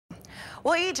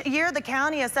Well, each year the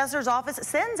county assessor's office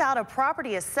sends out a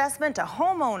property assessment to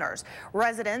homeowners.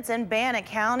 Residents in Bannock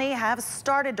County have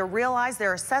started to realize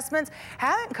their assessments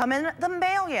haven't come in the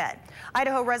mail yet.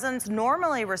 Idaho residents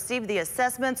normally receive the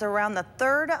assessments around the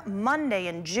third Monday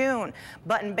in June,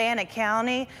 but in Bannock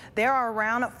County there are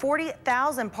around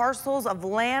 40,000 parcels of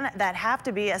land that have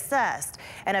to be assessed,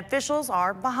 and officials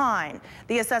are behind.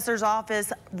 The assessor's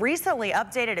office recently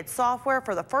updated its software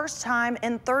for the first time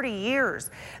in 30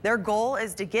 years. Their goal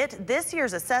is to get this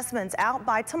year's assessments out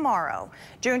by tomorrow.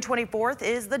 June 24th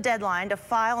is the deadline to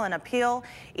file an appeal,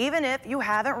 even if you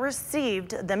haven't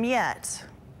received them yet.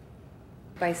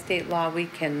 By state law, we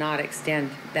cannot extend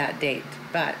that date,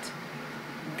 but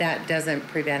that doesn't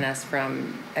prevent us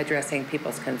from addressing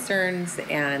people's concerns,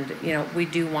 and we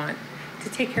do want to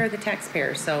take care of the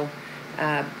taxpayers. So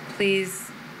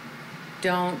please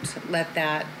don't let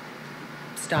that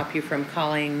stop you from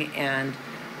calling, and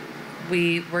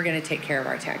we're going to take care of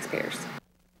our taxpayers.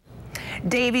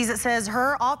 Davies says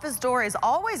her office door is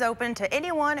always open to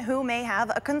anyone who may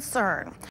have a concern.